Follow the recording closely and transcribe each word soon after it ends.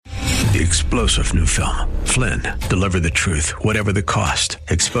The explosive new film, Flynn, deliver the truth, whatever the cost,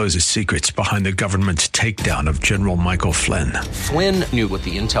 exposes secrets behind the government's takedown of General Michael Flynn. Flynn knew what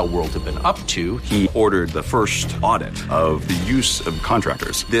the intel world had been up to. He ordered the first audit of the use of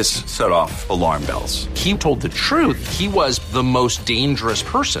contractors. This set off alarm bells. He told the truth. He was the most dangerous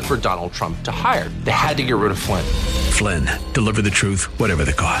person for Donald Trump to hire. They had to get rid of Flynn. Flynn, deliver the truth, whatever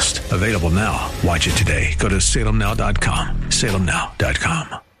the cost. Available now. Watch it today. Go to salemnow.com.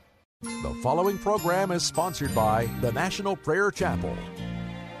 salemnow.com. The following program is sponsored by the National Prayer Chapel.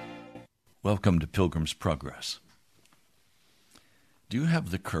 Welcome to Pilgrim's Progress. Do you have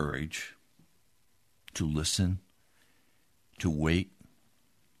the courage to listen, to wait,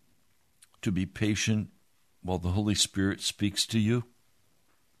 to be patient while the Holy Spirit speaks to you?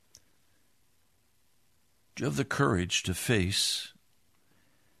 Do you have the courage to face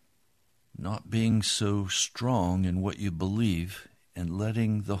not being so strong in what you believe and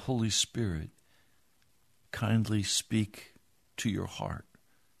letting the Holy Spirit kindly speak to your heart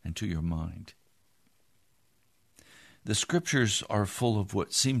and to your mind? The Scriptures are full of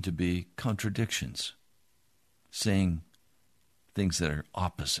what seem to be contradictions, saying things that are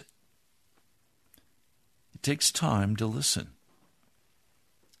opposite. It takes time to listen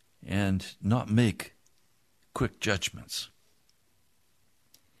and not make quick judgments.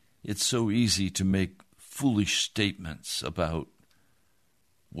 It's so easy to make foolish statements about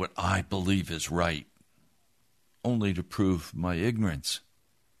what I believe is right, only to prove my ignorance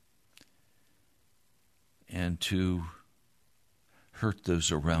and to hurt those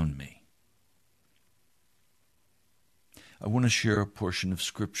around me. I want to share a portion of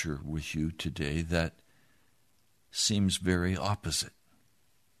Scripture with you today that seems very opposite.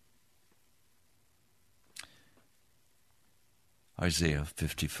 Isaiah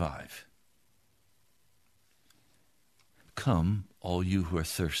 55. Come, all you who are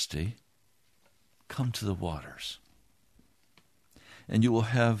thirsty, come to the waters. And you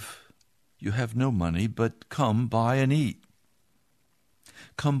have no money, but come, buy and eat.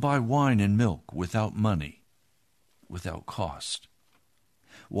 Come buy wine and milk without money, without cost.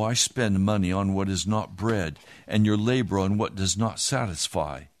 Why spend money on what is not bread, and your labor on what does not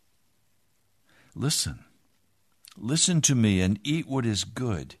satisfy? Listen to me and eat what is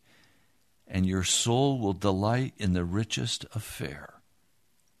good, and your soul will delight in the richest of fare.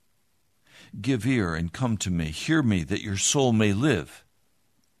 Give ear and come to me. Hear me, that your soul may live.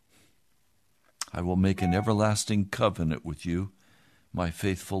 I will make an everlasting covenant with you, my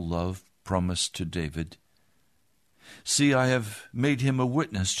faithful love promised to David. See, I have made him a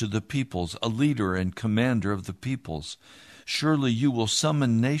witness to the peoples, a leader and commander of the peoples. Surely you will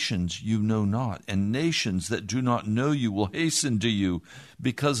summon nations you know not, and nations that do not know you will hasten to you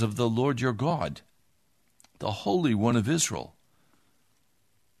because of the Lord your God, the Holy One of Israel.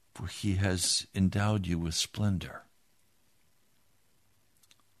 For he has endowed you with splendor.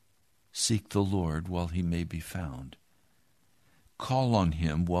 Seek the Lord while he may be found. Call on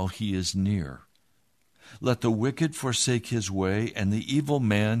him while he is near. Let the wicked forsake his way, and the evil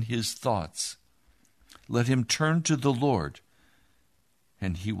man his thoughts. Let him turn to the Lord,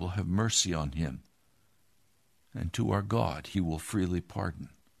 and he will have mercy on him. And to our God he will freely pardon.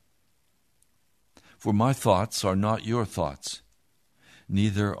 For my thoughts are not your thoughts,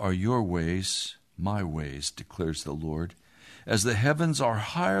 neither are your ways my ways, declares the Lord. As the heavens are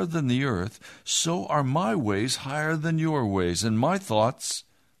higher than the earth, so are my ways higher than your ways, and my thoughts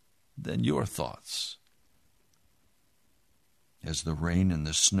than your thoughts. As the rain and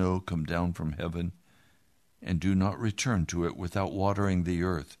the snow come down from heaven, and do not return to it without watering the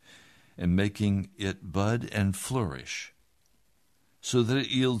earth, and making it bud and flourish, so that it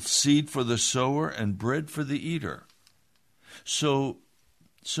yields seed for the sower and bread for the eater. So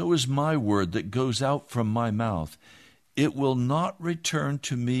is my word that goes out from my mouth. It will not return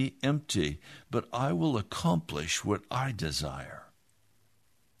to me empty, but I will accomplish what I desire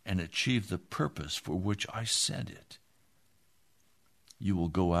and achieve the purpose for which I sent it. You will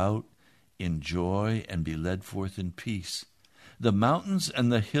go out in joy and be led forth in peace. The mountains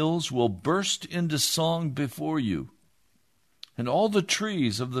and the hills will burst into song before you, and all the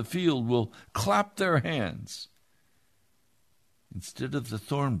trees of the field will clap their hands. Instead of the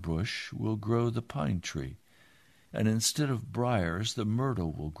thorn bush will grow the pine tree, and instead of briars the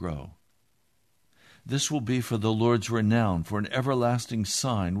myrtle will grow. This will be for the Lord's renown, for an everlasting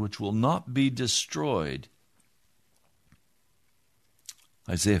sign which will not be destroyed.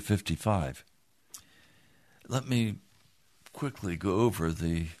 Isaiah 55. Let me quickly go over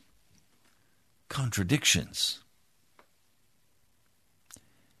the contradictions.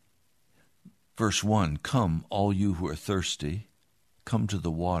 Verse 1, come, all you who are thirsty, come to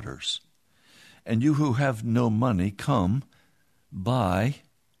the waters. And you who have no money, come, buy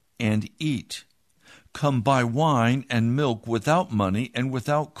and eat. Come buy wine and milk without money and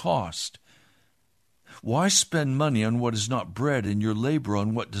without cost. Why spend money on what is not bread and your labor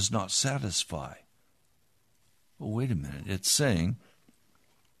on what does not satisfy? Well, wait a minute. It's saying,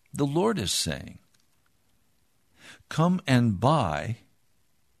 the Lord is saying, come and buy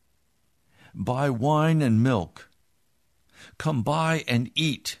wine and milk. Come buy and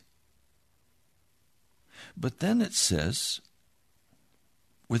eat. But then it says,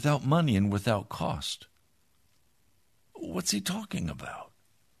 without money and without cost. What's he talking about?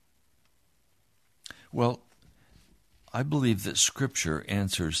 Well, I believe that Scripture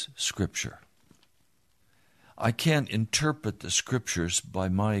answers Scripture. I can't interpret the Scriptures by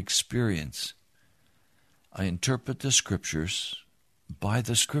my experience. I interpret the Scriptures by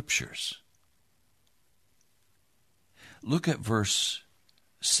the Scriptures. Look at verse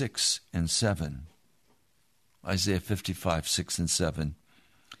 6 and 7. Isaiah 55, 6 and 7.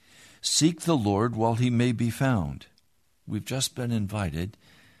 Seek the Lord while he may be found. We've just been invited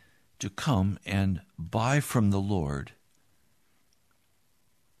to come and buy from the Lord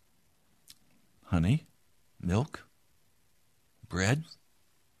honey, milk, bread.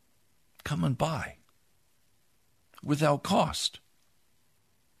 Come and buy without cost.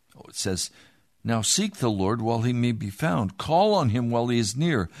 Oh, it says, now seek the Lord while he may be found. Call on him while he is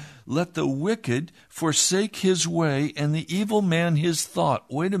near. Let the wicked forsake his way and the evil man his thought.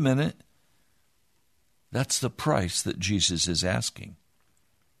 Wait a minute. That's the price that Jesus is asking.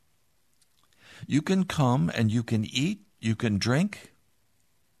 You can come and you can eat, you can drink.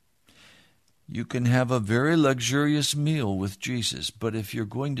 You can have a very luxurious meal with Jesus. But if you're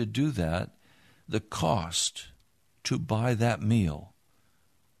going to do that, the cost to buy that meal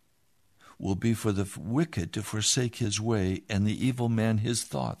will be for the wicked to forsake his way and the evil man his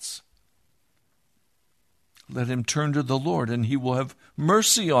thoughts. Let him turn to the Lord, and he will have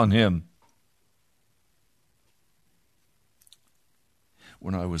mercy on him.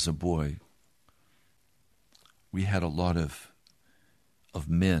 When I was a boy, we had a lot of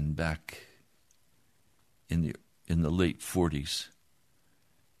men back in the late 40s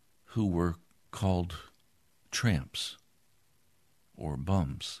who were called tramps or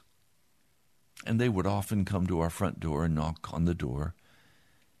bums. And they would often come to our front door and knock on the door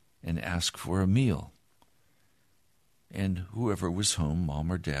and ask for a meal. And whoever was home,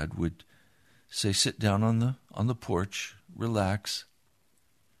 mom or dad, would say, sit down on the porch, relax,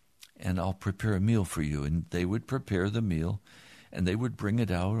 and I'll prepare a meal for you. And they would prepare the meal, and they would bring it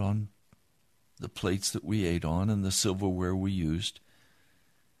out on the plates that we ate on and the silverware we used,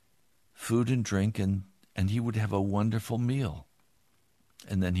 food and drink, and he would have a wonderful meal.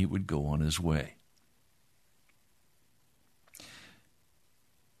 And then he would go on his way.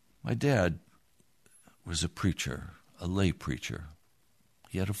 My dad was a preacher, a lay preacher.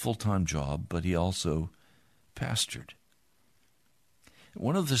 He had a full-time job, but he also pastored.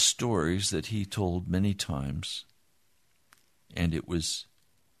 One of the stories that he told many times, and it was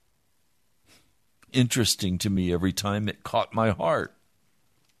interesting to me every time it caught my heart.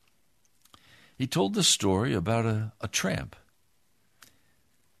 He told the story about a tramp.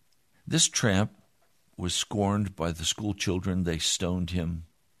 This tramp was scorned by the school children. They stoned him.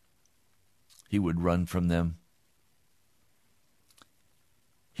 He would run from them.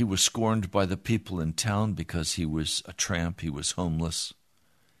 He was scorned by the people in town because he was a tramp. He was homeless.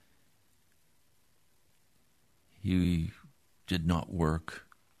 He did not work.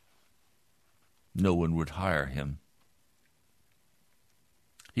 No one would hire him.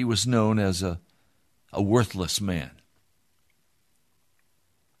 He was known as a worthless man.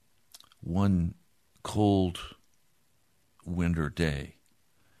 One cold winter day,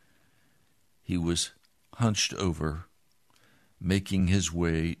 he was hunched over, making his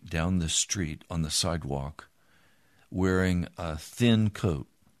way down the street on the sidewalk, wearing a thin coat,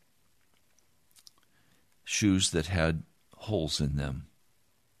 shoes that had holes in them,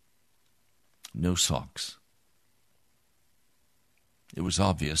 no socks. It was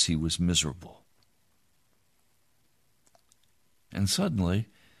obvious he was miserable. And suddenly,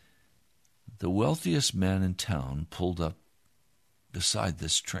 the wealthiest man in town pulled up beside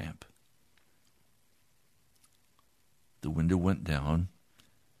this tramp. The window went down,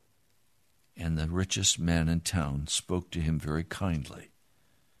 and the richest man in town spoke to him very kindly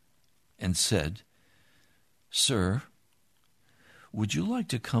and said, "Sir, would you like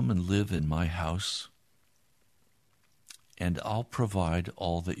to come and live in my house? And I'll provide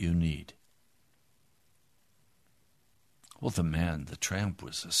all that you need." Well, the tramp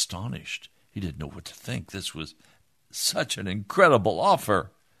was astonished. He didn't know what to think. This was such an incredible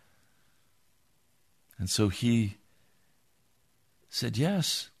offer. And so he said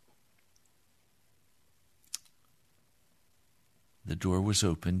yes. The door was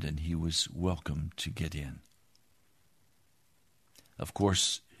opened and he was welcome to get in. Of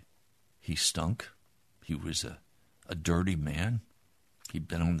course, he stunk. He was a dirty man. He'd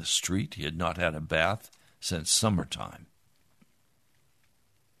been on the street. He had not had a bath since summertime.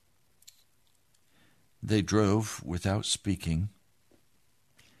 They drove without speaking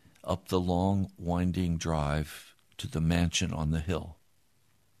up the long, winding drive to the mansion on the hill.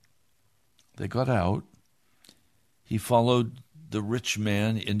 They got out. He followed the rich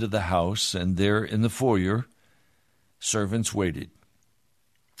man into the house, and there in the foyer, servants waited.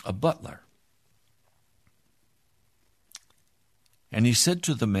 A butler. And he said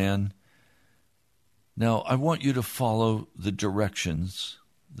to the man, "Now I want you to follow the directions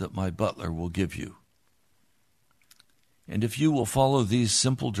that my butler will give you. And if you will follow these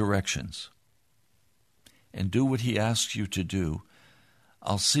simple directions and do what he asks you to do,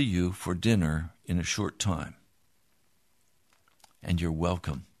 I'll see you for dinner in a short time. And you're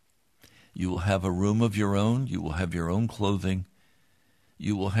welcome. You will have a room of your own. You will have your own clothing.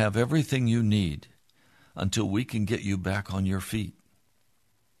 You will have everything you need until we can get you back on your feet.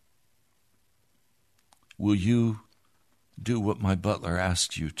 Will you do what my butler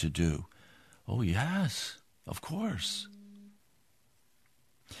asks you to do?" "Oh, yes, of course."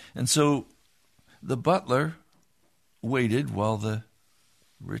 And so the butler waited while the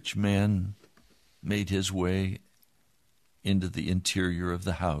rich man made his way into the interior of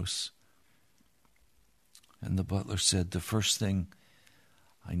the house. And the butler said, "The first thing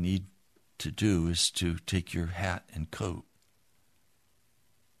I need to do is to take your hat and coat."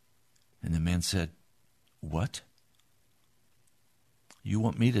 And the man said, "What? You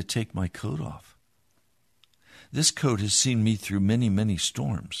want me to take my coat off? This coat has seen me through many, many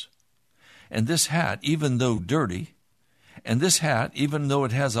storms. And this hat, even though dirty, and this hat, even though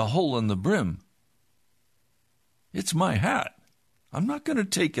it has a hole in the brim, it's my hat. I'm not going to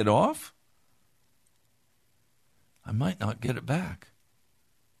take it off. I might not get it back."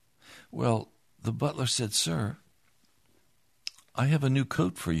 Well, the butler said, "Sir, I have a new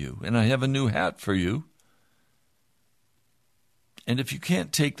coat for you, and I have a new hat for you. And if you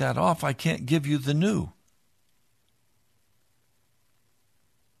can't take that off, I can't give you the new."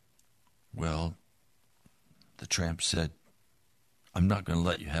 Well, the tramp said, "I'm not going to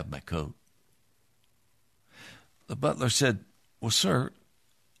let you have my coat." The butler said, "Well, sir,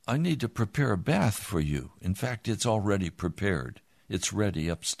 I need to prepare a bath for you. In fact, it's already prepared. It's ready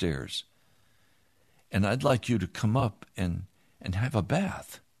upstairs. And I'd like you to come up and have a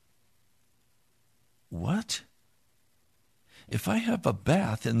bath." "What? If I have a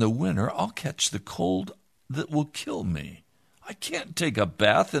bath in the winter, I'll catch the cold that will kill me. I can't take a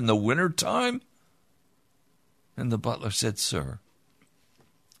bath in the winter time." And the butler said, "Sir,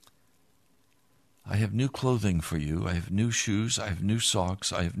 I have new clothing for you. I have new shoes. I have new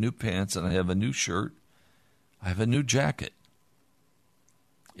socks. I have new pants, and I have a new shirt. I have a new jacket.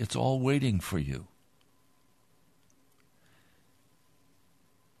 It's all waiting for you."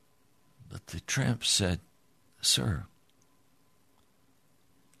 But the tramp said, "Sir,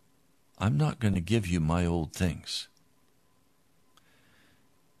 I'm not going to give you my old things.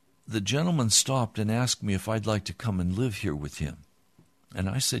 The gentleman stopped and asked me if I'd like to come and live here with him. And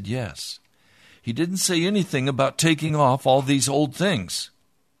I said yes. He didn't say anything about taking off all these old things.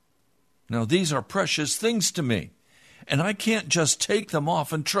 Now, these are precious things to me, and I can't just take them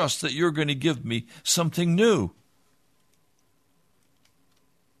off and trust that you're going to give me something new."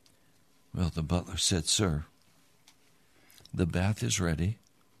 Well, the butler said, "Sir, the bath is ready.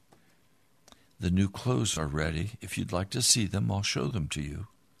 The new clothes are ready. If you'd like to see them, I'll show them to you.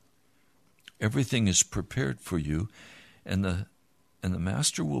 Everything is prepared for you, and the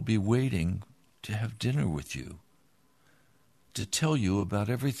master will be waiting to have dinner with you, to tell you about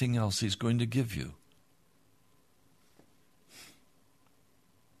everything else he's going to give you.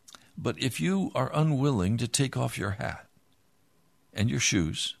 But if you are unwilling to take off your hat and your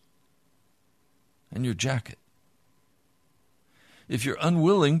shoes and your jacket, if you're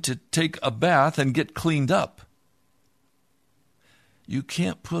unwilling to take a bath and get cleaned up, you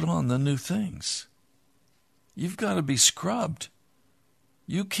can't put on the new things. You've got to be scrubbed.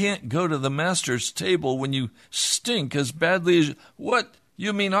 You can't go to the master's table when you stink as badly as..." "What?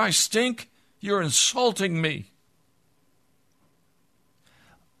 You mean I stink? You're insulting me."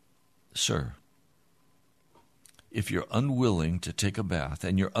 "Sir, if you're unwilling to take a bath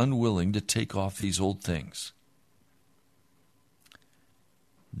and you're unwilling to take off these old things,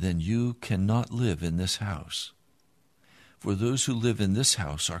 then you cannot live in this house. for those who live in this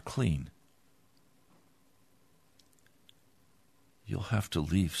house are clean. You'll have to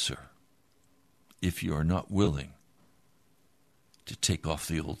leave, sir, if you are not willing to take off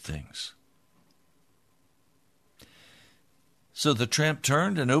the old things. So the tramp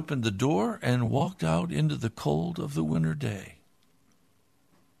turned and opened the door and walked out into the cold of the winter day.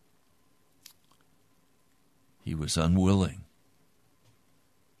 He was unwilling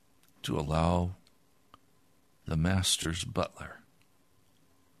to allow the master's butler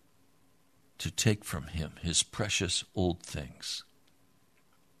to take from him his precious old things.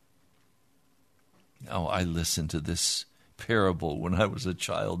 Now, I listened to this parable when I was a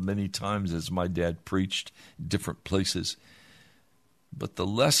child many times as my dad preached different places. But the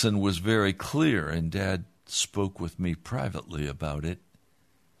lesson was very clear, and Dad spoke with me privately about it.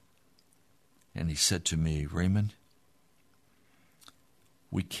 And he said to me, Raymond,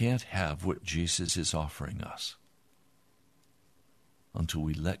 we can't have what Jesus is offering us until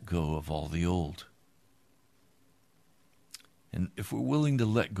we let go of all the old. And if we're willing to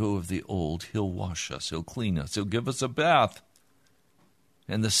let go of the old, he'll wash us, he'll clean us, he'll give us a bath,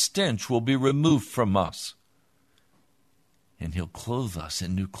 and the stench will be removed from us. And he'll clothe us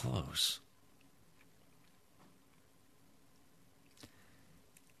in new clothes.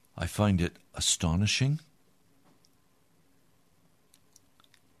 I find it astonishing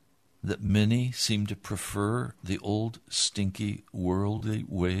that many seem to prefer the old, stinky, worldly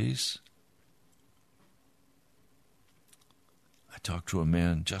ways. I talked to a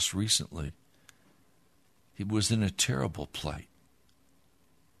man just recently. He was in a terrible plight.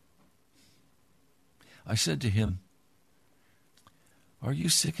 I said to him, are you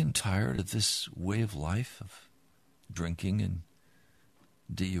sick and tired of this way of life, of drinking and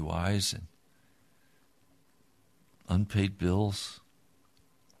DUIs and unpaid bills?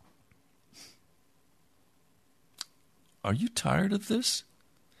 Are you tired of this?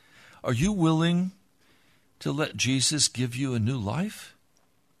 Are you willing to let Jesus give you a new life?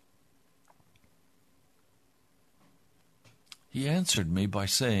 He answered me by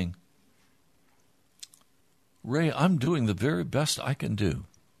saying, Ray, I'm doing the very best I can do.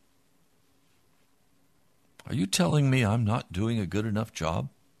 Are you telling me I'm not doing a good enough job?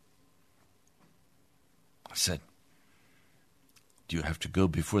 I said, do you have to go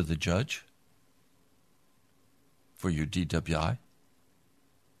before the judge for your DWI?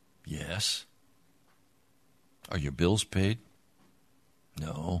 Yes. Are your bills paid?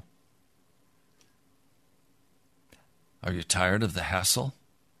 No. Are you tired of the hassle?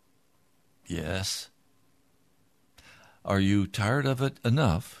 Yes. Are you tired of it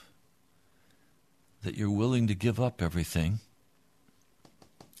enough that you're willing to give up everything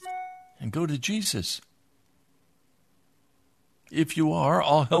and go to Jesus? If you are,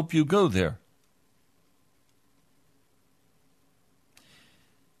 I'll help you go there.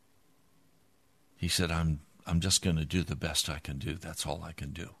 He said, I'm just going to do the best I can do. That's all I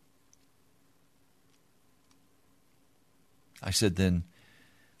can do. I said, then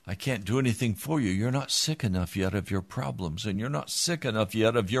I can't do anything for you. You're not sick enough yet of your problems, and you're not sick enough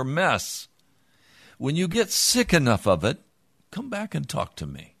yet of your mess. When you get sick enough of it, come back and talk to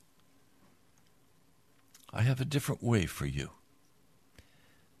me. I have a different way for you.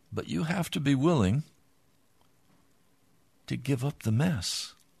 But you have to be willing to give up the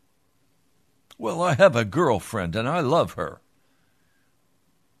mess. Well, I have a girlfriend, and I love her.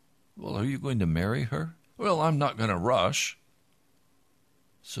 Well, are you going to marry her? Well, I'm not going to rush.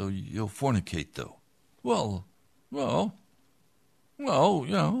 So you'll fornicate, though. Well, we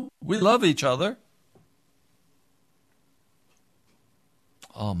love each other.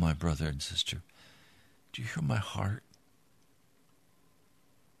 Oh, my brother and sister, do you hear my heart?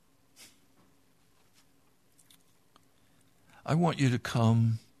 I want you to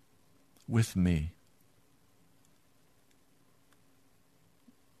come with me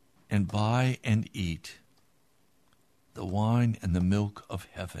and buy and eat the wine and the milk of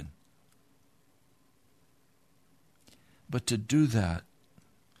heaven. But to do that,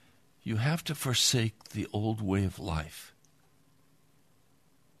 you have to forsake the old way of life.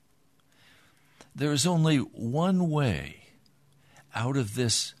 There is only one way out of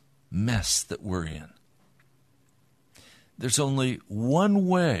this mess that we're in. There's only one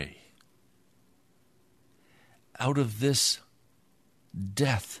way out of this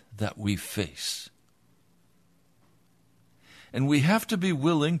death that we face. And we have to be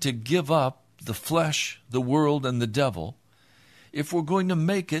willing to give up the flesh, the world, and the devil if we're going to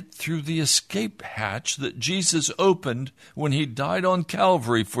make it through the escape hatch that Jesus opened when he died on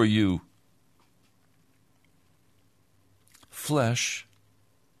Calvary for you. Flesh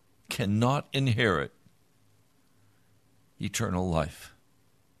cannot inherit eternal life.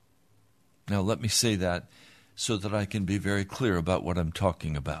 Now, let me say that so that I can be very clear about what I'm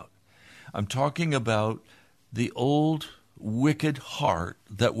talking about. I'm talking about the old wicked heart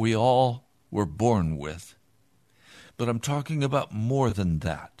that we all were born with. But I'm talking about more than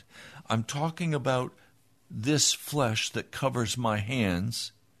that. I'm talking about this flesh that covers my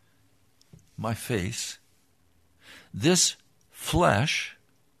hands, my face. This flesh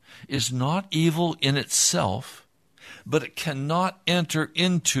is not evil in itself, but it cannot enter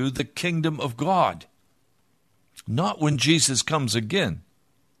into the kingdom of God. Not when Jesus comes again.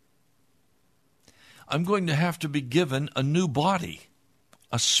 I'm going to have to be given a new body,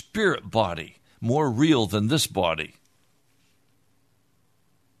 a spirit body, more real than this body.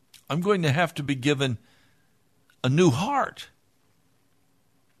 I'm going to have to be given a new heart.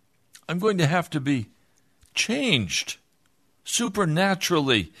 I'm going to have to be changed,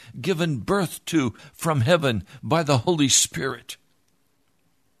 supernaturally given birth to from heaven by the Holy Spirit.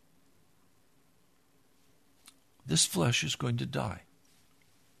 This flesh is going to die.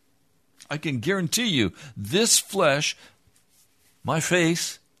 I can guarantee you, this flesh, my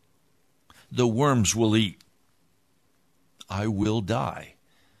face, the worms will eat. I will die.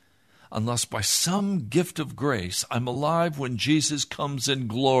 Unless by some gift of grace I'm alive when Jesus comes in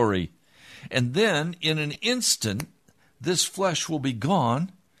glory. And then, in an instant, this flesh will be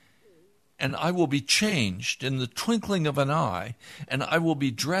gone, and I will be changed in the twinkling of an eye, and I will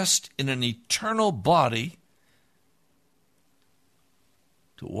be dressed in an eternal body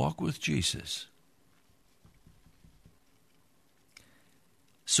to walk with Jesus.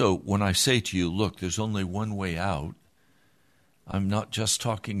 So when I say to you, look, there's only one way out, I'm not just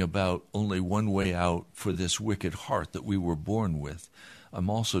talking about only one way out for this wicked heart that we were born with. I'm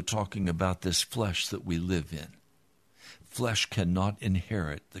also talking about this flesh that we live in. Flesh cannot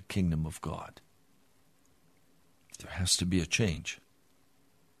inherit the kingdom of God. There has to be a change.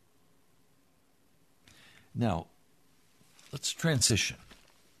 Now, let's transition.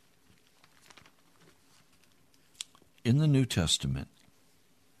 In the New Testament,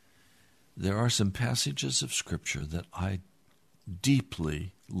 there are some passages of Scripture that I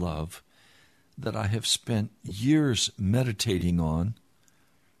deeply love, that I have spent years meditating on,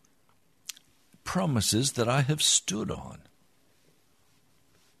 promises that I have stood on.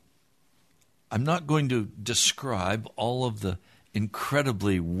 I'm not going to describe all of the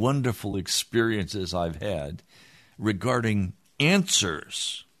incredibly wonderful experiences I've had regarding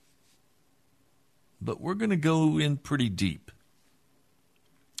answers, but we're going to go in pretty deep.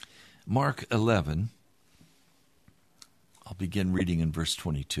 Mark 11, I'll begin reading in verse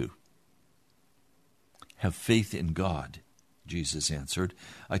 22. Have faith in God, Jesus answered.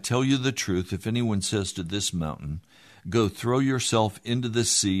 I tell you the truth, if anyone says to this mountain, go throw yourself into the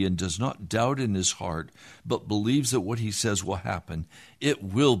sea, and does not doubt in his heart, but believes that what he says will happen, it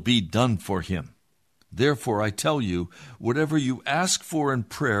will be done for him. Therefore, I tell you, whatever you ask for in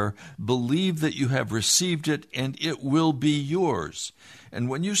prayer, believe that you have received it, and it will be yours. And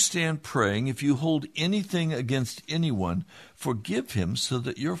when you stand praying, if you hold anything against anyone, forgive him, so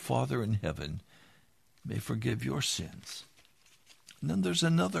that your Father in heaven may forgive your sins. And then there's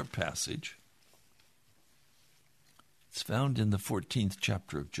another passage. It's found in the 14th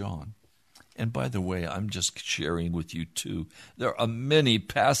chapter of John. And by the way, I'm just sharing with you too. There are many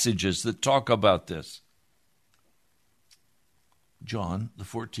passages that talk about this. John, the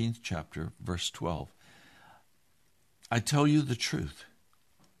 14th chapter, verse 12. I tell you the truth.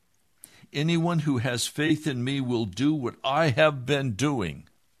 Anyone who has faith in me will do what I have been doing.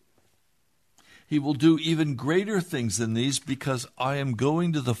 He will do even greater things than these, because I am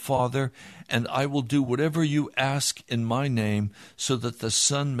going to the Father, and I will do whatever you ask in my name, so that the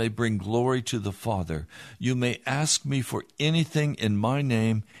Son may bring glory to the Father. You may ask me for anything in my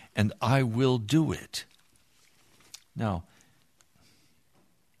name, and I will do it. Now,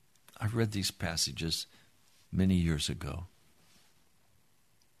 I read these passages many years ago,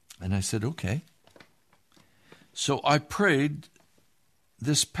 and I said, okay. So I prayed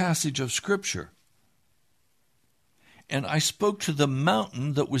this passage of Scripture. And I spoke to the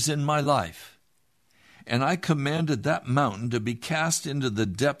mountain that was in my life. And I commanded that mountain to be cast into the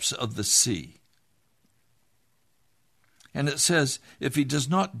depths of the sea. And it says, if he does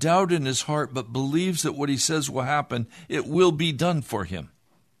not doubt in his heart, but believes that what he says will happen, it will be done for him.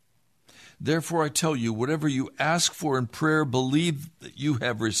 Therefore I tell you, whatever you ask for in prayer, believe that you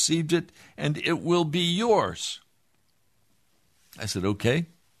have received it, and it will be yours. I said, okay.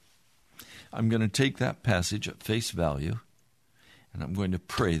 I'm going to take that passage at face value, and I'm going to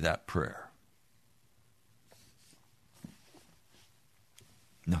pray that prayer.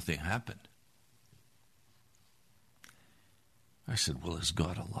 Nothing happened. I said, well, is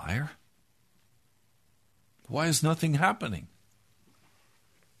God a liar? Why is nothing happening?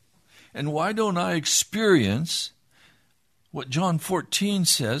 And why don't I experience what John 14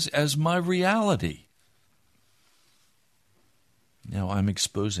 says as my reality? Now, I'm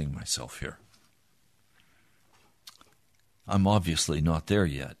exposing myself here. I'm obviously not there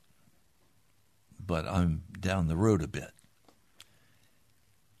yet, but I'm down the road a bit.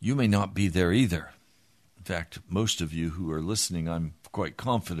 You may not be there either. In fact, most of you who are listening, I'm quite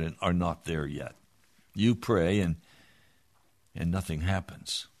confident, are not there yet. You pray and nothing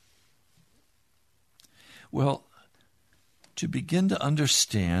happens. Well, to begin to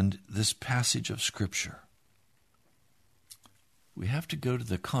understand this passage of Scripture, we have to go to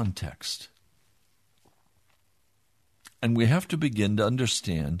the context. And we have to begin to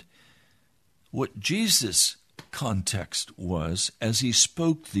understand what Jesus' context was as he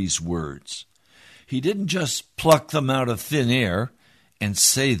spoke these words. He didn't just pluck them out of thin air and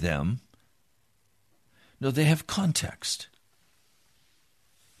say them. No, they have context.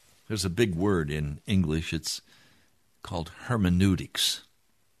 There's a big word in English. It's called hermeneutics.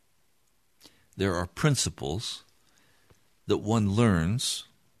 There are principles that one learns,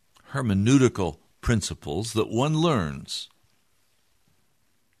 hermeneutical principles that one learns,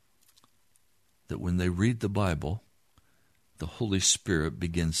 that when they read the Bible, the Holy Spirit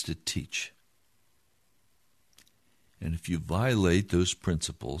begins to teach. And if you violate those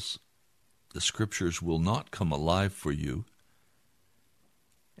principles, the Scriptures will not come alive for you,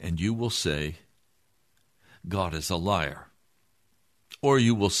 and you will say, God is a liar. Or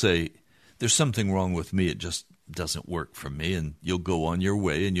you will say, there's something wrong with me, it just doesn't work for me, and you'll go on your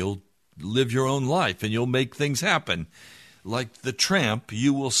way and you'll live your own life and you'll make things happen. Like the tramp,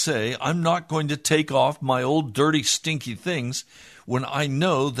 you will say, I'm not going to take off my old dirty, stinky things when I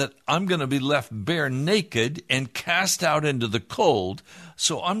know that I'm going to be left bare naked and cast out into the cold,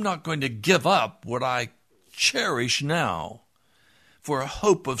 so I'm not going to give up what I cherish now for a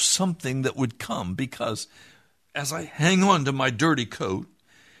hope of something that would come, because as I hang on to my dirty coat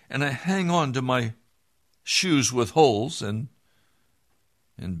and I hang on to my shoes with holes and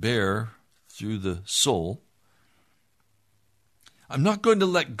bare through the sole, I'm not going to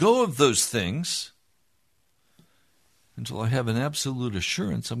let go of those things until I have an absolute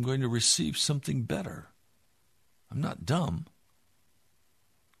assurance I'm going to receive something better. I'm not dumb.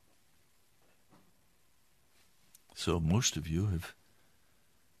 So most of you have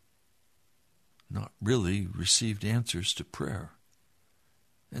not really received answers to prayer.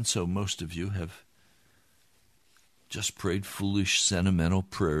 And so most of you have just prayed foolish, sentimental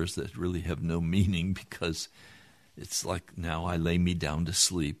prayers that really have no meaning, because it's like, now I lay me down to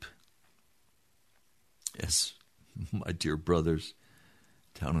sleep. As my dear brothers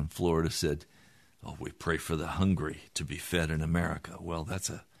down in Florida said, oh, we pray for the hungry to be fed in America. Well, that's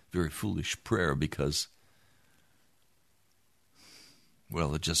a very foolish prayer, because,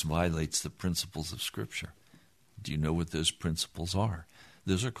 well, it just violates the principles of Scripture. Do you know what those principles are?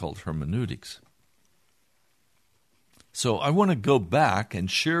 Those are called hermeneutics. So I want to go back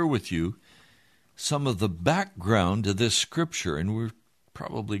and share with you some of the background to this Scripture, and we're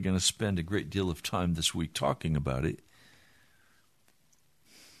probably going to spend a great deal of time this week talking about it.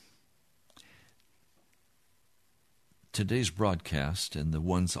 Today's broadcast and the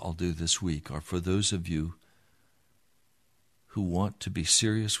ones I'll do this week are for those of you who want to be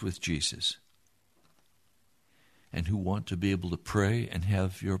serious with Jesus and who want to be able to pray and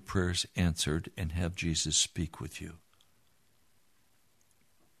have your prayers answered and have Jesus speak with you.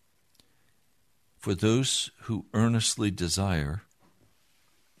 For those who earnestly desire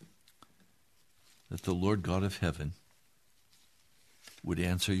that the Lord God of heaven would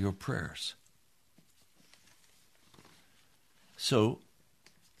answer your prayers. So,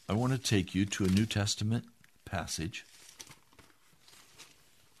 I want to take you to a New Testament passage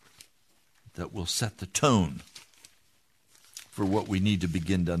that will set the tone for what we need to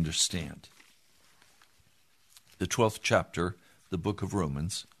begin to understand. The 12th chapter, the book of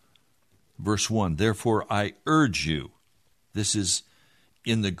Romans, verse 1, therefore I urge you, this is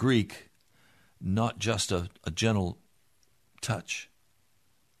in the Greek not just a gentle touch.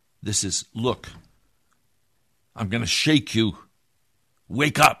 This is, look, I'm going to shake you.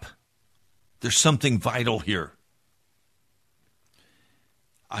 Wake up. There's something vital here.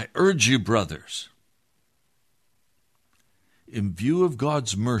 I urge you, brothers, in view of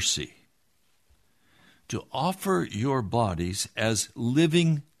God's mercy, to offer your bodies as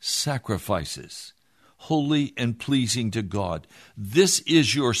living sacrifices, holy and pleasing to God. This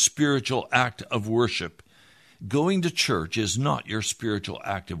is your spiritual act of worship. Going to church is not your spiritual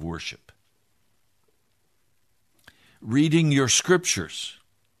act of worship. reading your scriptures,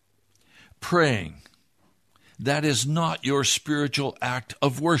 praying, that is not your spiritual act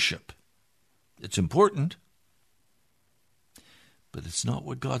of worship. It's important, but it's not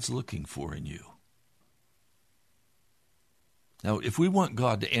what God's looking for in you. Now, if we want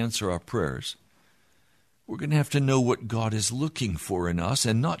God to answer our prayers, we're going to have to know what God is looking for in us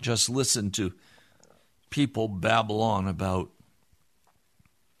and not just listen to people babble on about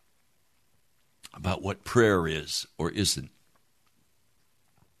what prayer is or isn't.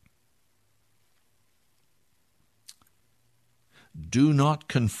 Do not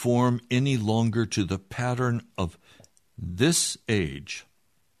conform any longer to the pattern of this age,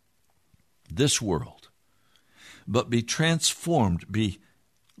 this world, but be transformed, be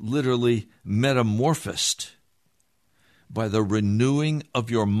literally metamorphosed by the renewing of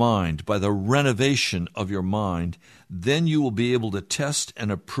your mind, by the renovation of your mind. Then you will be able to test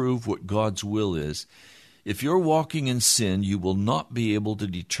and approve what God's will is. If you're walking in sin, you will not be able to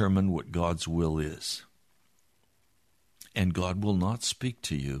determine what God's will is. And God will not speak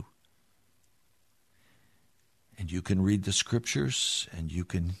to you. And you can read the scriptures, and you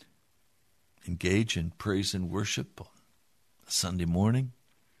can engage in praise and worship on Sunday morning.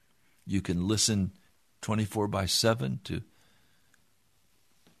 You can listen 24/7 to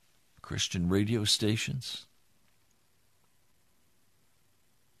Christian radio stations.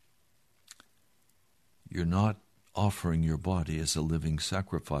 You're not offering your body as a living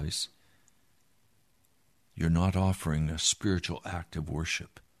sacrifice. You're not offering a spiritual act of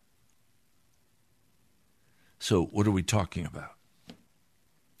worship. So what are we talking about?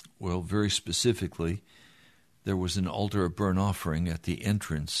 Well, very specifically, there was an altar of burnt offering at the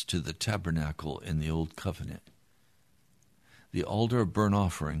entrance to the tabernacle in the Old Covenant. The altar of burnt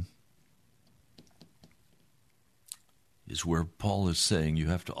offering is where Paul is saying you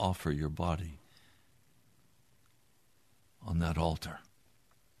have to offer your body on that altar.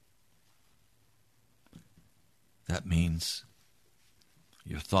 That means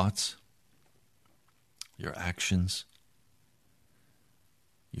your thoughts, your actions,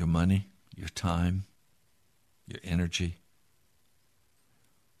 your money, your time, your energy.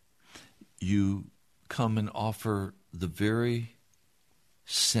 You come and offer the very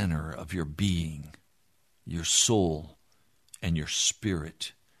center of your being, your soul and your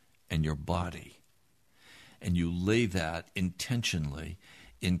spirit and your body. And you lay that intentionally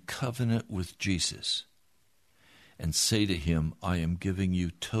in covenant with Jesus and say to him, I am giving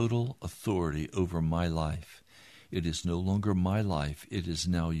you total authority over my life. It is no longer my life, it is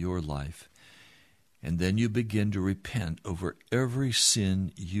now your life. And then you begin to repent over every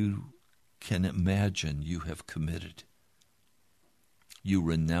sin you can imagine you have committed. You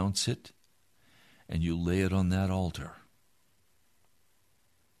renounce it, and you lay it on that altar.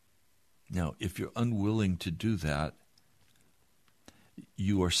 Now, if you're unwilling to do that,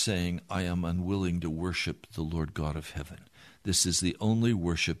 you are saying, I am unwilling to worship the Lord God of heaven. This is the only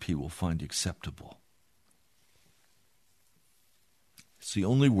worship he will find acceptable. It's the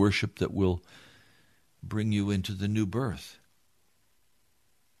only worship that will bring you into the new birth.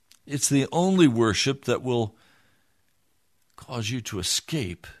 It's the only worship that will cause you to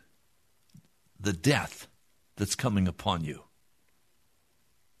escape the death that's coming upon you.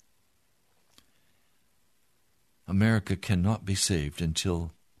 America cannot be saved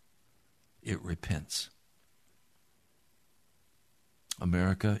until it repents.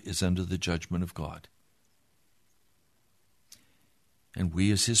 America is under the judgment of God. And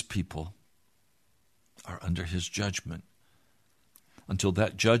we as his people are under his judgment until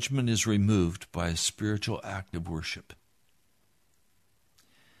that judgment is removed by a spiritual act of worship.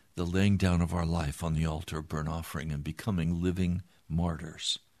 The laying down of our life on the altar of burnt offering and becoming living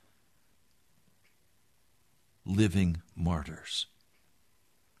martyrs. Living martyrs.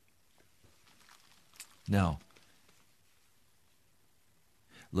 Now,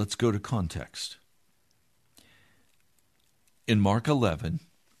 let's go to context. In Mark 11,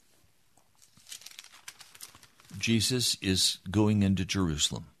 Jesus is going into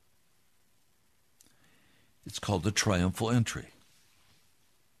Jerusalem. It's called the triumphal entry.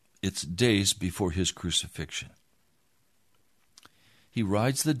 It's days before his crucifixion. He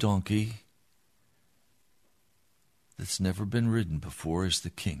rides the donkey that's never been ridden before as the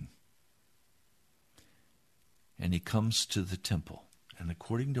king. And he comes to the temple. And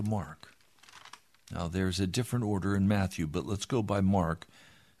according to Mark, now there's a different order in Matthew, but let's go by Mark,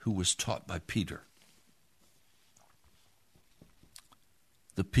 who was taught by Peter.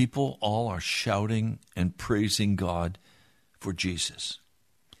 The people all are shouting and praising God for Jesus.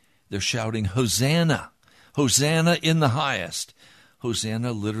 They're shouting, Hosanna! Hosanna in the highest.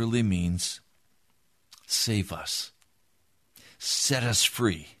 Hosanna literally means, save us. set us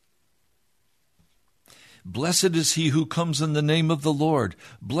free. Blessed is he who comes in the name of the Lord.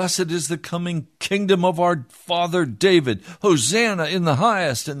 Blessed is the coming kingdom of our father David. Hosanna in the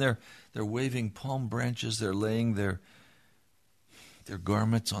highest. And they're waving palm branches. They're laying their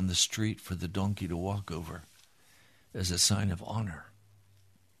garments on the street for the donkey to walk over as a sign of honor.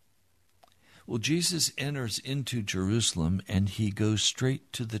 Well, Jesus enters into Jerusalem and he goes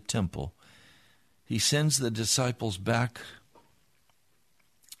straight to the temple. He sends the disciples back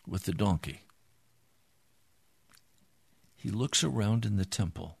with the donkey. He looks around in the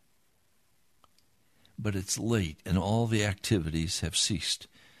temple, but it's late and all the activities have ceased.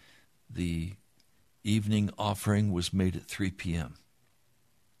 The evening offering was made at 3 p.m.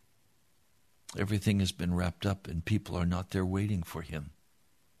 Everything has been wrapped up and people are not there waiting for him.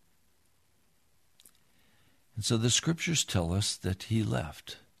 And so the scriptures tell us that he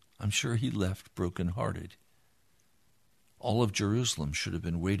left. I'm sure he left brokenhearted. All of Jerusalem should have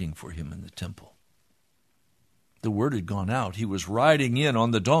been waiting for him in the temple. The word had gone out. He was riding in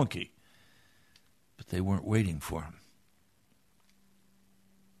on the donkey, but they weren't waiting for him.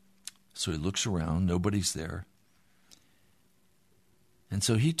 So he looks around. Nobody's there. And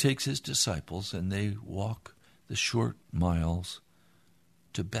so he takes his disciples and they walk the short miles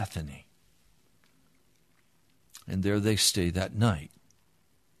to Bethany. And there they stay that night.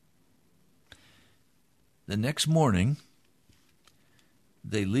 The next morning,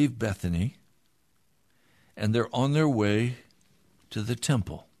 they leave Bethany and they're on their way to the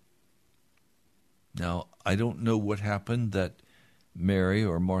temple. Now, I don't know what happened that Mary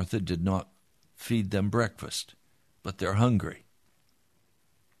or Martha did not feed them breakfast, but they're hungry.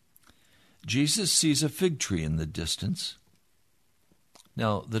 Jesus sees a fig tree in the distance.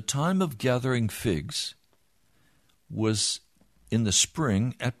 Now, the time of gathering figs was in the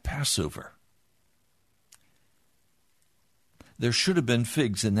spring at Passover. There should have been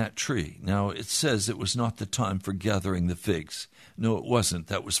figs in that tree. Now, it says it was not the time for gathering the figs. No, it wasn't.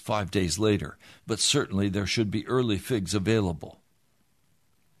 That was 5 days later. But certainly there should be early figs available.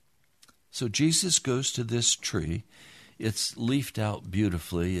 So Jesus goes to this tree. It's leafed out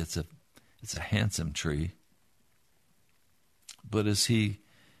beautifully. It's a handsome tree. But as he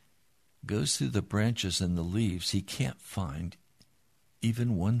goes through the branches and the leaves, he can't find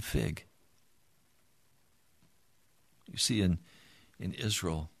even one fig. You see, in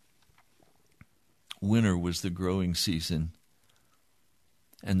Israel, winter was the growing season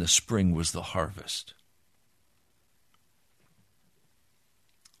and the spring was the harvest.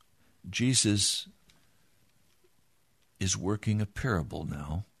 Jesus is working a parable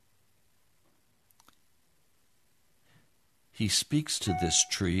now. He speaks to this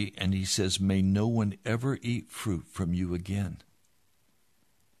tree and he says, "May no one ever eat fruit from you again."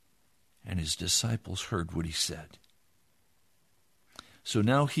 And his disciples heard what he said. So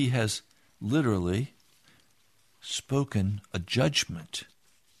now he has literally spoken a judgment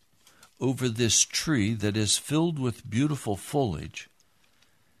over this tree that is filled with beautiful foliage,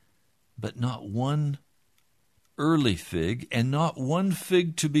 but not one early fig, and not one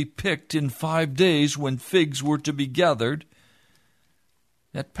fig to be picked in 5 days when figs were to be gathered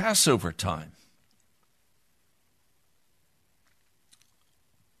at Passover time.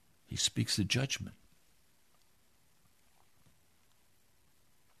 He speaks a judgment.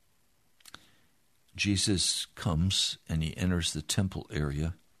 Jesus comes and he enters the temple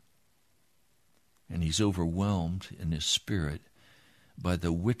area, and he's overwhelmed in his spirit by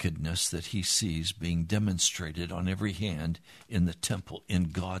the wickedness that he sees being demonstrated on every hand in the temple,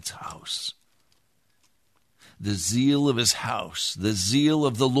 in God's house. The zeal of his house, the zeal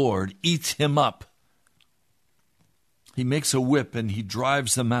of the Lord, eats him up. He makes a whip and he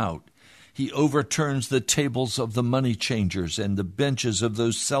drives them out. He overturns the tables of the money changers and the benches of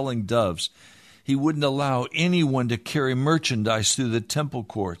those selling doves. He wouldn't allow anyone to carry merchandise through the temple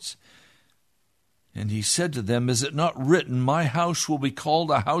courts. And he said to them, "Is it not written, my house will be called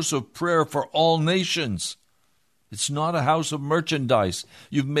a house of prayer for all nations? It's not a house of merchandise.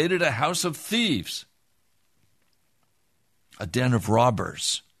 You've made it a house of thieves, a den of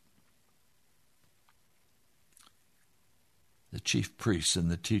robbers." The chief priests and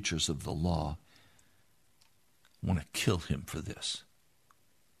the teachers of the law want to kill him for this.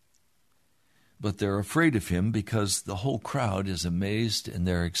 But they're afraid of him because the whole crowd is amazed and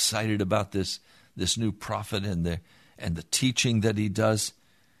they're excited about this new prophet and the teaching that he does.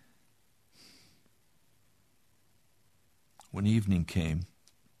 When evening came,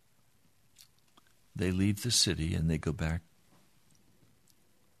 they leave the city and they go back.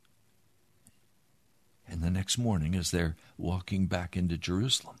 And the next morning, as they're walking back into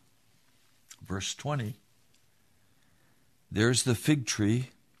Jerusalem, verse 20, There's the fig tree,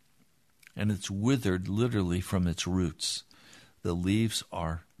 and it's withered literally from its roots. The leaves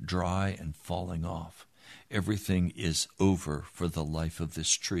are dry and falling off. Everything is over for the life of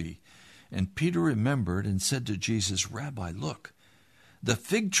this tree. And Peter remembered and said to Jesus, Rabbi, look, the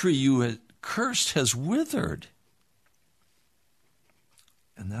fig tree you had cursed has withered.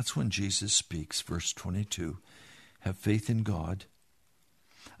 And that's when Jesus speaks, verse 22, have faith in God.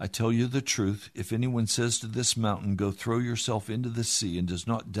 I tell you the truth, if anyone says to this mountain, go throw yourself into the sea, and does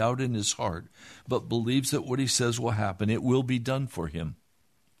not doubt in his heart, but believes that what he says will happen, it will be done for him.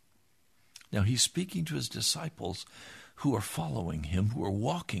 Now he's speaking to his disciples who are following him, who are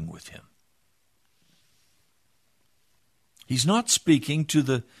walking with him. He's not speaking to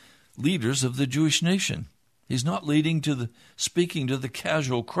the leaders of the Jewish nation. He's not speaking to the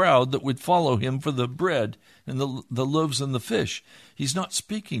casual crowd that would follow him for the bread and the loaves and the fish. He's not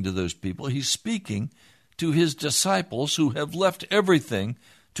speaking to those people. He's speaking to his disciples who have left everything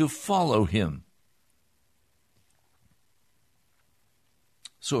to follow him.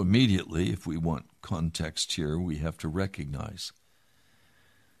 So immediately, if we want context here, we have to recognize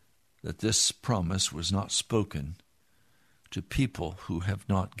that this promise was not spoken to people who have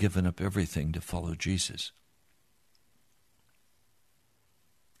not given up everything to follow Jesus.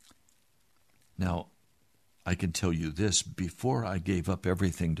 Now, I can tell you this, before I gave up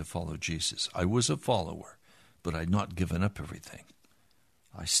everything to follow Jesus, I was a follower, but I'd not given up everything.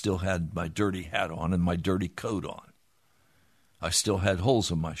 I still had my dirty hat on and my dirty coat on. I still had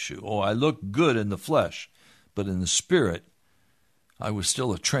holes in my shoe. Oh, I looked good in the flesh, but in the spirit, I was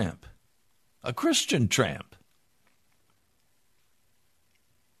still a tramp, a Christian tramp.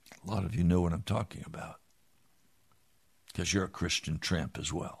 A lot of you know what I'm talking about, because you're a Christian tramp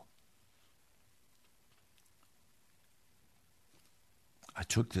as well. I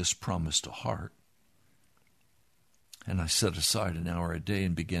took this promise to heart, and I set aside an hour a day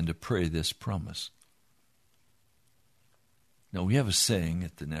and began to pray this promise. Now, we have a saying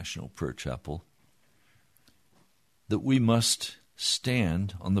at the National Prayer Chapel that we must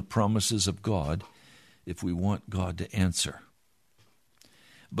stand on the promises of God if we want God to answer.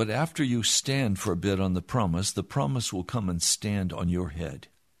 But after you stand for a bit on the promise will come and stand on your head.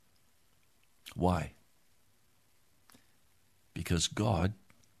 Why? Because God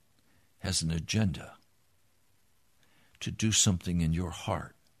has an agenda to do something in your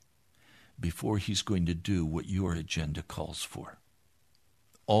heart before he's going to do what your agenda calls for.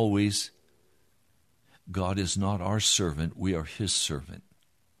 Always, God is not our servant, we are his servant.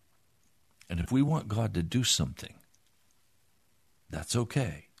 And if we want God to do something, that's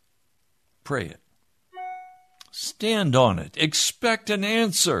okay. Pray it. Stand on it. Expect an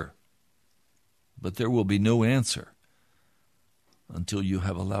answer. But there will be no answer until you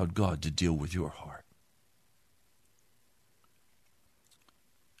have allowed God to deal with your heart.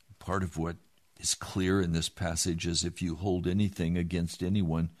 Part of what is clear in this passage is if you hold anything against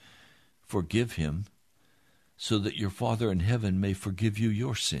anyone, forgive him, so that your Father in heaven may forgive you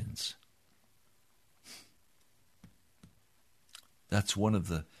your sins. That's one of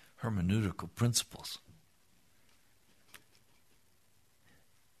the hermeneutical principles.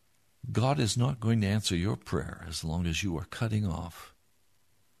 God is not going to answer your prayer as long as you are cutting off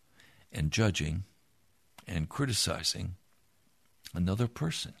and judging and criticizing another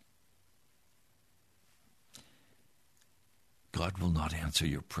person. God will not answer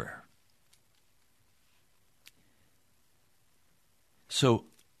your prayer. So,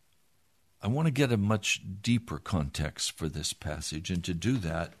 I want to get a much deeper context for this passage, and to do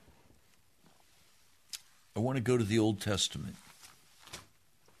that, I want to go to the Old Testament.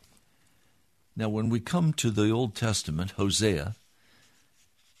 Now, when we come to the Old Testament, Hosea,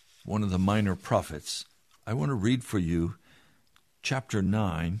 one of the minor prophets, I want to read for you chapter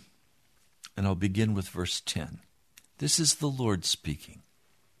 9, and I'll begin with verse 10. This is the Lord speaking.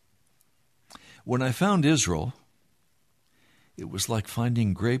 When I found Israel, it was like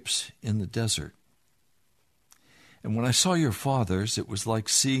finding grapes in the desert. And when I saw your fathers, it was like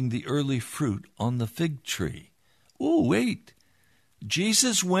seeing the early fruit on the fig tree. Oh, wait.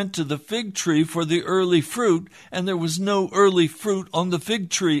 Jesus went to the fig tree for the early fruit, and there was no early fruit on the fig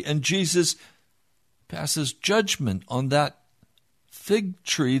tree, and Jesus passes judgment on that fig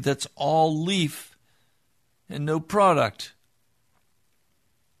tree that's all leaf and no product.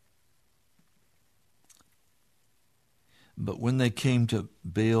 But when they came to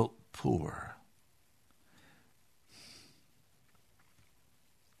Baal Peor,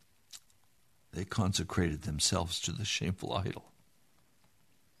 they consecrated themselves to the shameful idol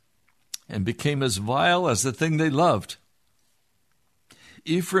and became as vile as the thing they loved.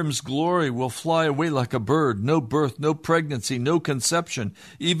 Ephraim's glory will fly away like a bird. No birth, no pregnancy, no conception.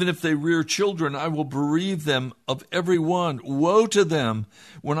 Even if they rear children, I will bereave them of every one. Woe to them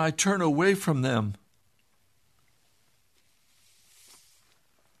when I turn away from them.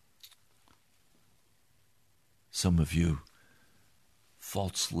 Some of you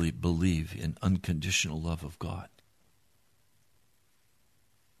falsely believe in unconditional love of God.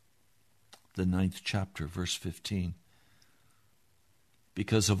 The 9th chapter, verse 15.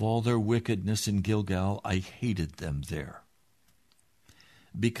 Because of all their wickedness in Gilgal, I hated them there.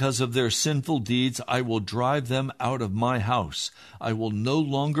 Because of their sinful deeds, I will drive them out of my house. I will no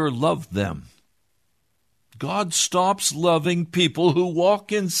longer love them. God stops loving people who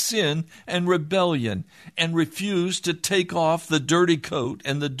walk in sin and rebellion and refuse to take off the dirty coat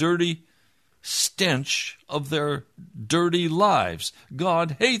and the dirty stench of their dirty lives.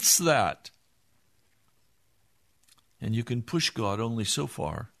 God hates that. And you can push God only so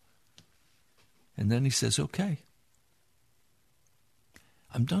far. And then he says, okay,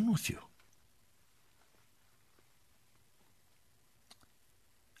 I'm done with you.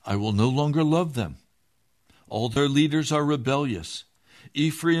 I will no longer love them. All their leaders are rebellious.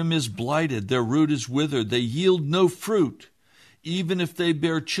 Ephraim is blighted, their root is withered, they yield no fruit. Even if they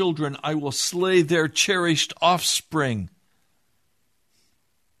bear children, I will slay their cherished offspring.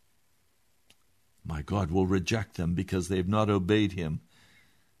 My God will reject them because they have not obeyed him.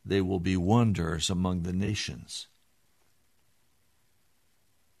 They will be wanderers among the nations.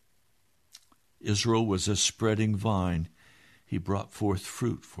 Israel was a spreading vine. He brought forth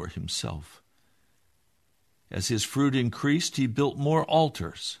fruit for himself. As his fruit increased, he built more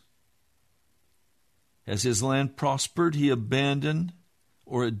altars. As his land prospered, he abandoned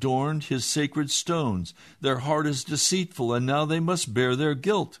or adorned his sacred stones. Their heart is deceitful, and now they must bear their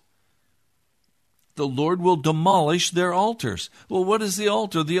guilt. The Lord will demolish their altars. Well, what is the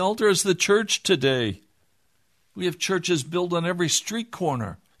altar? The altar is the church today. We have churches built on every street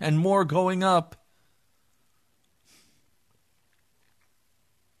corner and more going up.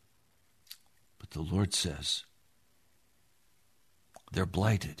 But the Lord says, they're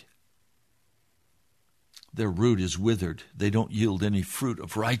blighted. Their root is withered. They don't yield any fruit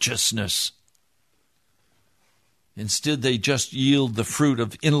of righteousness. Instead, they just yield the fruit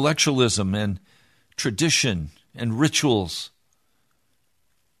of intellectualism and tradition and rituals,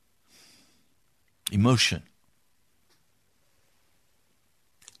 emotion.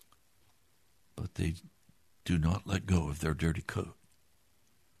 But they do not let go of their dirty coat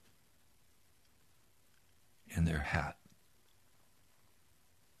and their hat.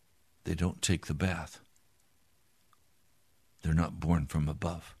 They don't take the bath. They're not born from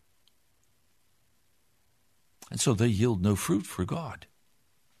above. And so they yield no fruit for God.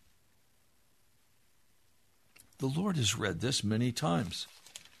 The Lord has read this many times.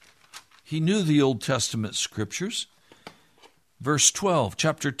 He knew the Old Testament scriptures. Verse 12,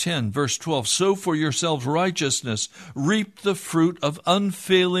 chapter 10, verse 12, sow for yourselves righteousness, reap the fruit of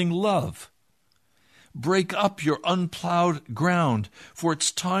unfailing love. Break up your unplowed ground, for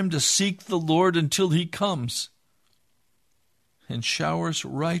it's time to seek the Lord until he comes and showers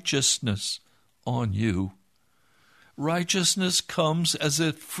righteousness on you. Righteousness comes as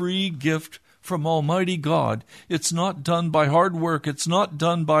a free gift from Almighty God. It's not done by hard work. It's not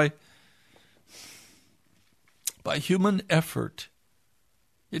done by human effort.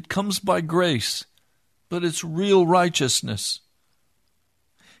 It comes by grace, but it's real righteousness.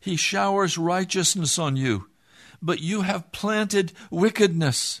 He showers righteousness on you, but you have planted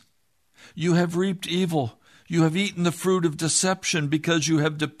wickedness. You have reaped evil. You have eaten the fruit of deception because you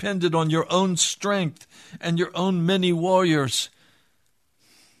have depended on your own strength and your own many warriors.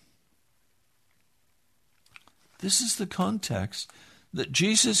 This is the context that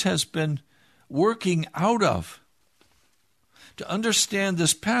Jesus has been working out of. To understand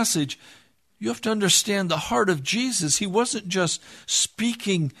this passage, you have to understand the heart of Jesus. He wasn't just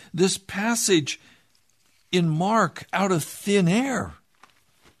speaking this passage in Mark out of thin air.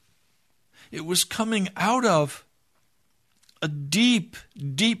 It was coming out of a deep,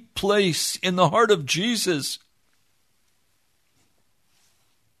 deep place in the heart of Jesus.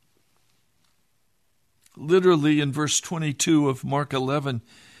 Literally in verse 22 of Mark 11,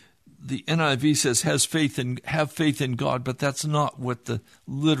 the NIV says, have faith in God, but that's not what the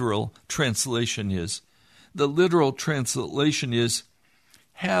literal translation is. The literal translation is,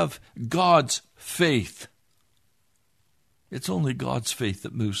 have God's faith. It's only God's faith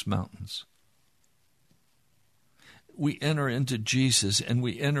that moves mountains. We enter into Jesus and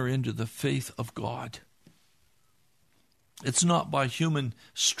we enter into the faith of God. It's not by human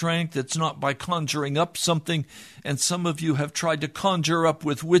strength. It's not by conjuring up something. And some of you have tried to conjure up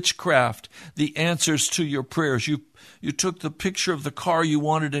with witchcraft the answers to your prayers. You took the picture of the car you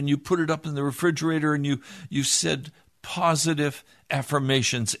wanted and you put it up in the refrigerator and you said positive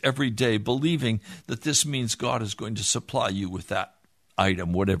affirmations every day, believing that this means God is going to supply you with that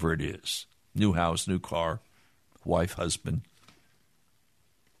item, whatever it is. New house, new car, wife, husband.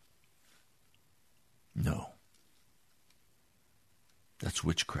 No. That's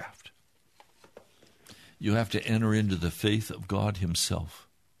witchcraft. You have to enter into the faith of God himself.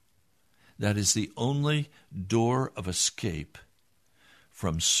 That is the only door of escape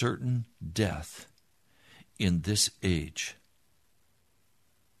from certain death in this age.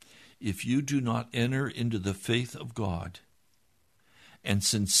 If you do not enter into the faith of God and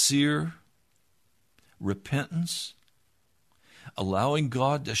sincere repentance, allowing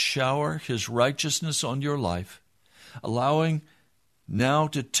God to shower his righteousness on your life, allowing now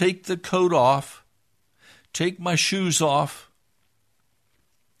to take the coat off, take my shoes off,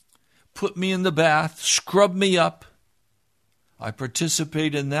 put me in the bath, scrub me up. I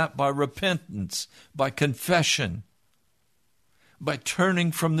participate in that by repentance, by confession, by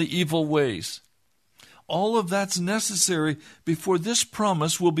turning from the evil ways. All of that's necessary before this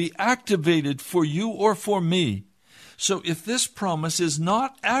promise will be activated for you or for me. So if this promise is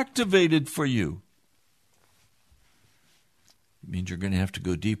not activated for you, it means you're going to have to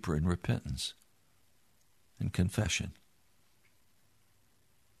go deeper in repentance and confession.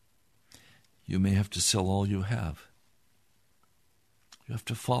 You may have to sell all you have. You have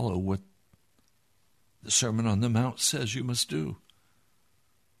to follow what the Sermon on the Mount says you must do.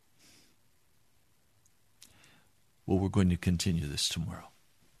 Well, we're going to continue this tomorrow.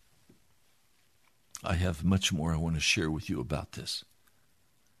 I have much more I want to share with you about this.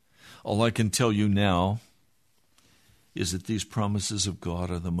 All I can tell you now is that these promises of God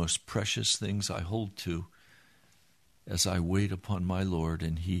are the most precious things I hold to as I wait upon my Lord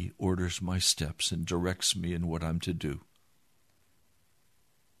and he orders my steps and directs me in what I'm to do.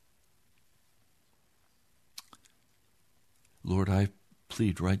 Lord, I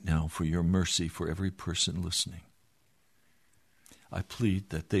plead right now for your mercy for every person listening. I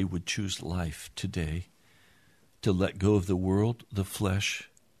plead that they would choose life today, to let go of the world, the flesh,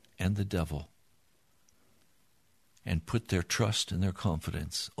 and the devil, and put their trust and their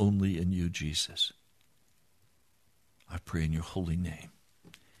confidence only in you, Jesus. I pray in your holy name.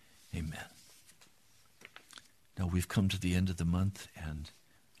 Amen. Now we've come to the end of the month, and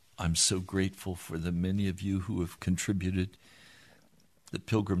I'm so grateful for the many of you who have contributed that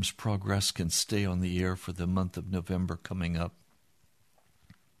Pilgrim's Progress can stay on the air for the month of November coming up.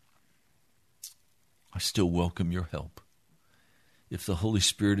 I still welcome your help. If the Holy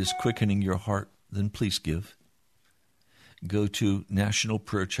Spirit is quickening your heart, then please give. Go to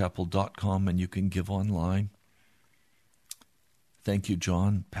nationalprayerchapel.com and you can give online. Thank you,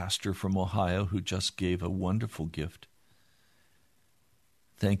 John, pastor from Ohio, who just gave a wonderful gift.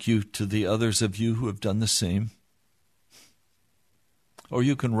 Thank you to the others of you who have done the same. Or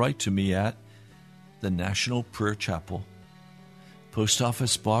you can write to me at the National Prayer Chapel, Post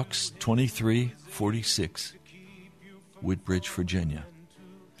Office Box 2346, Woodbridge, Virginia,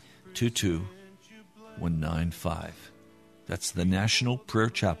 22195. That's the National Prayer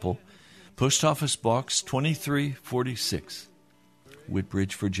Chapel, Post Office Box 2346,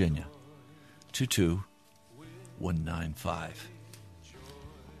 Woodbridge, Virginia, 22195.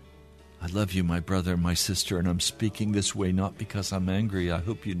 I love you, my brother, my sister, and I'm speaking this way not because I'm angry, I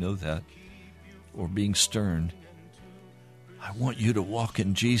hope you know that, or being stern. I want you to walk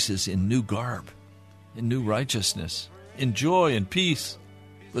in Jesus in new garb, in new righteousness, in joy and peace,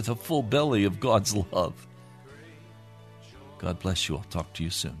 with a full belly of God's love. God bless you. I'll talk to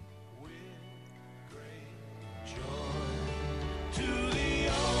you soon.